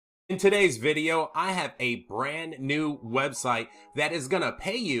In today's video, I have a brand new website that is gonna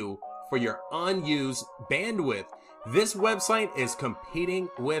pay you for your unused bandwidth. This website is competing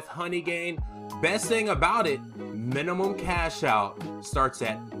with Honeygain. Best thing about it, minimum cash out starts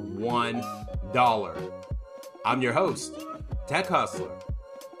at $1. I'm your host, Tech Hustler.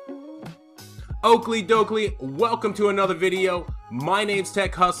 Oakley dokley, welcome to another video. My name's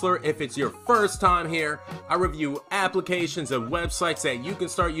Tech Hustler. If it's your first time here, I review applications and websites that you can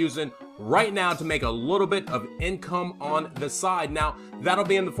start using right now to make a little bit of income on the side. Now, that'll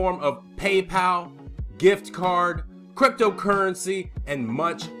be in the form of PayPal, gift card, cryptocurrency, and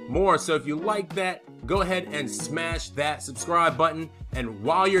much more. So if you like that, go ahead and smash that subscribe button. And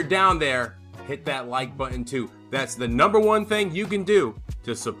while you're down there, hit that like button too. That's the #1 thing you can do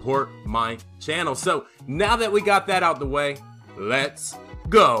to support my channel. So now that we got that out the way, let's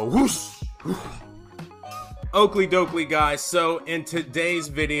go. Whoosh. Oakley dokley guys, so in today's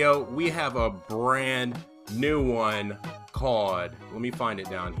video we have a brand new one called, let me find it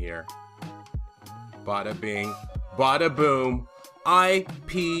down here, bada bing bada boom,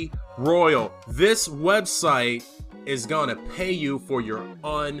 IPRoyal. This website is gonna pay you for your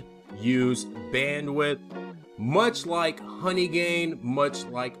unused bandwidth, much like Honeygain, much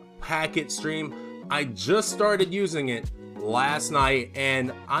like Packetstream. I just started using it last night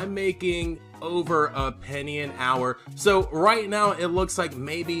and I'm making over a penny an hour. So right now it looks like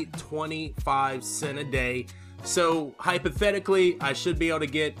maybe 25 cents a day. So hypothetically, I should be able to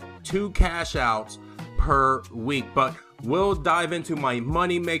get 2 cash outs per week, but we'll dive into my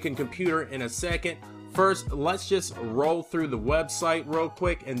money making computer in a second. First, let's just roll through the website real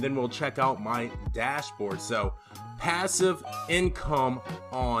quick and then we'll check out my dashboard. So passive income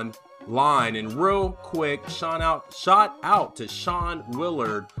online, and real quick, shout out to Sean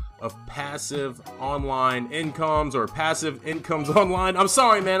Willard of Passive Online Incomes, or Passive Incomes Online. I'm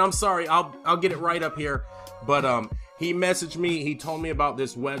sorry, man. I'm sorry. I'll get it right up here. But he messaged me. He told me about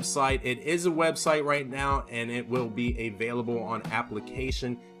this website. It is a website right now, and it will be available on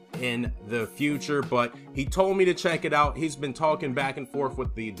application in the future, but he told me to check it out. He's been talking back and forth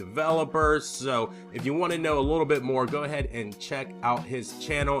with the developers, so if you want to know a little bit more, go ahead and check out his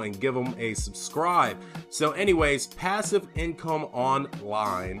channel and give him a subscribe. So anyways, passive income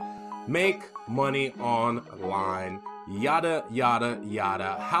online, make money online, yada yada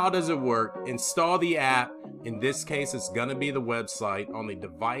yada. How does it work? Install the app. In this case, it's gonna be the website on the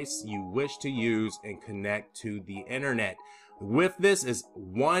device you wish to use and connect to the internet. With this is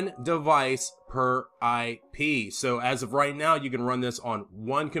 1 device per IP. So as of right now, you can run this on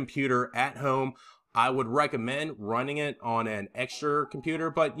 1 computer at home. I would recommend running it on an extra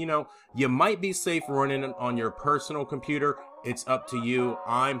computer, but you know, you might be safe running it on your personal computer. It's up to you.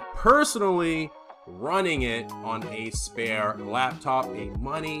 I'm personally running it on a spare laptop, a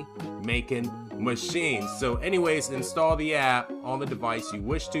money making machine. So anyways, install the app on the device you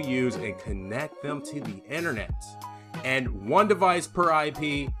wish to use and connect them to the internet. And 1 device per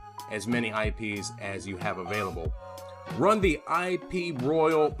IP, as many IPs as you have available. Run the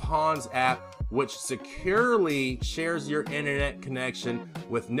IPRoyal Pawns app, which securely shares your internet connection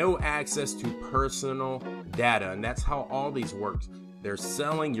with no access to personal data. And that's how all these work. They're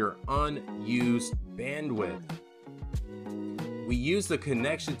selling your unused bandwidth. We use the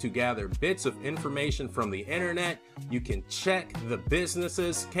connection to gather bits of information from the internet. You can check the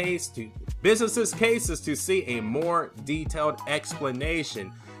business's cases to see a more detailed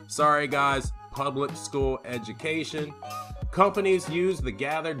explanation. Sorry guys, public school education. Companies use the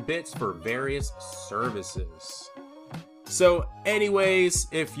gathered bits for various services. So anyways,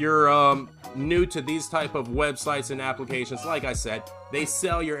 if you're new to these type of websites and applications, like I said, they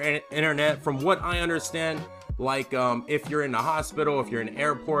sell your internet. From what I understand, like if you're in a hospital, if you're in an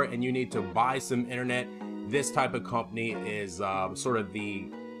airport and you need to buy some internet, this type of company is sort of the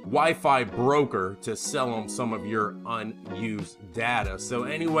Wi-Fi broker to sell them some of your unused data. So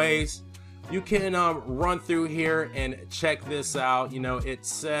anyways, you can run through here and check this out. You know, it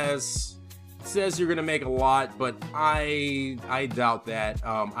says you're gonna make a lot, but I doubt that.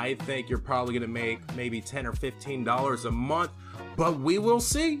 I think you're probably gonna make maybe $10 or $15 a month, but we will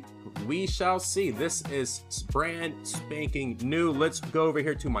see. We shall see. This is brand spanking new. Let's go over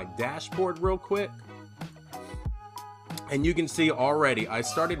here to my dashboard real quick. And you can see already, I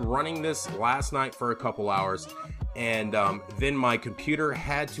started running this last night for a couple hours, and then my computer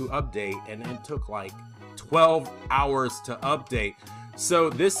had to update, and it took like 12 hours to update. So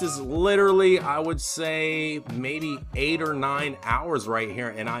this is literally, I would say, maybe 8 or 9 hours right here,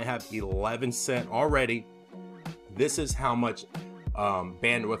 and I have 11 cents already. This is how much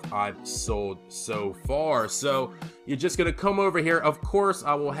bandwidth I've sold so far. So you're just gonna come over here. Of course,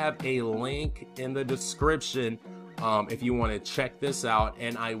 I will have a link in the description if you want to check this out.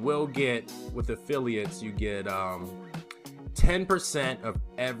 And I will get, with affiliates, you get 10% of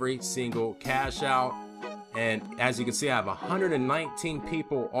every single cash out. And as you can see, I have 119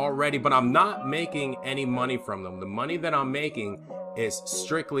 people already, but I'm not making any money from them. The money that I'm making is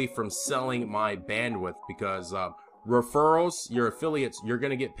strictly from selling my bandwidth, because referrals, your affiliates, you're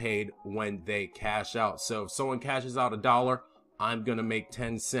gonna get paid when they cash out. So if someone cashes out $1, I'm gonna make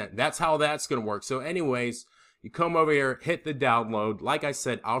 10 cents. That's how that's gonna work. So anyways, you come over here, hit the download. Like I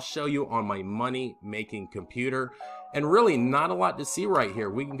said, I'll show you on my money making computer, and really not a lot to see right here.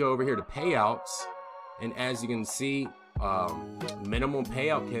 We can go over here to payouts, and as you can see, minimum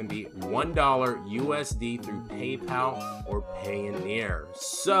payout can be $1 USD through PayPal or Payoneer.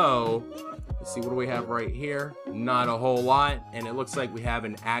 So let's see, what do we have right here? Not a whole lot, and it looks like we have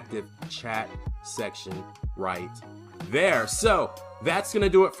an active chat section right there. So that's gonna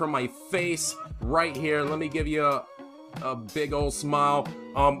do it for my face right here. Let me give you a big old smile.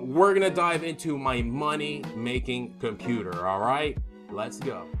 We're gonna dive into my money making computer. All right, let's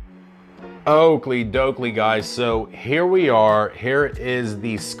go. Oakley dokley, guys, so here we are. Here is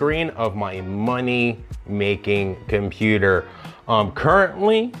the screen of my money making computer.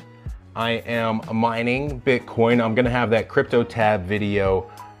 Currently I am mining Bitcoin. I'm gonna have that Cryptotab video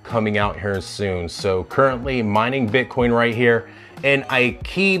coming out here soon. So currently mining Bitcoin right here, and I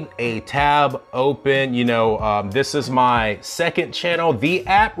keep a tab open. You know, this is my second channel, the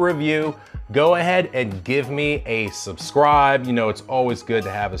app review. Go ahead and give me a subscribe. You know, it's always good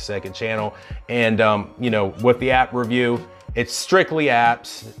to have a second channel. And, you know, with the app review, it's strictly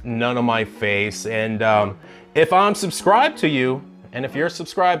apps, none of my face. And if I'm subscribed to you, and if you're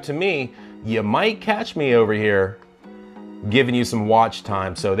subscribed to me, you might catch me over here giving you some watch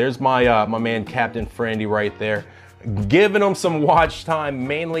time. So there's my, my man, Captain Friendy right there, giving him some watch time,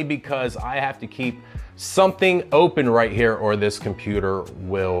 mainly because I have to keep something open right here or this computer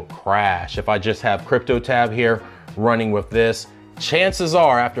will crash. If I just have Cryptotab here running with this, chances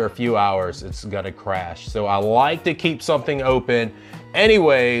are after a few hours it's gonna crash. So I like to keep something open.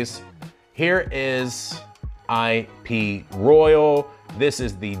 Anyways, here is IPRoyal. This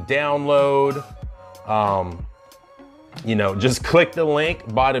is the download. You know, just click the link,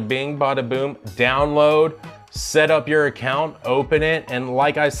 bada bing, bada boom, download, set up your account, open it. And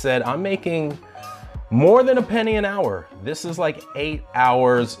like I said, I'm making more than a penny an hour. This is like 8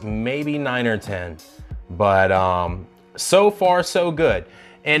 hours, maybe 9 or 10, but so far so good.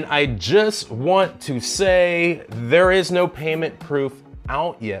 And I just want to say there is no payment proof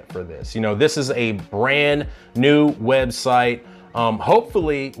out yet for this. You know, this is a brand new website.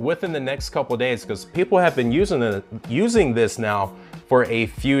 Hopefully within the next couple of days, because people have been using this now for a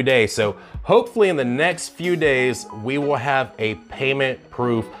few days. So hopefully in the next few days, we will have a payment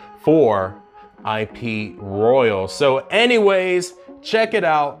proof for IPRoyal. So anyways, check it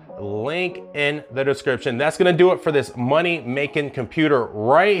out, link in the description. That's gonna do it for this money making computer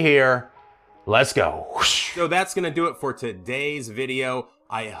right here. Let's go. So that's gonna do it for today's video.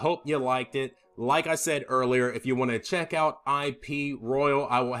 I hope you liked it. Like I said earlier, if you want to check out IPRoyal,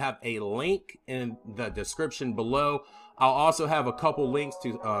 I will have a link in the description below. I'll also have a couple links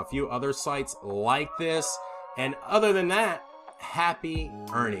to a few other sites like this. And other than that, happy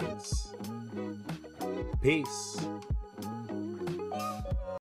earnings. Peace.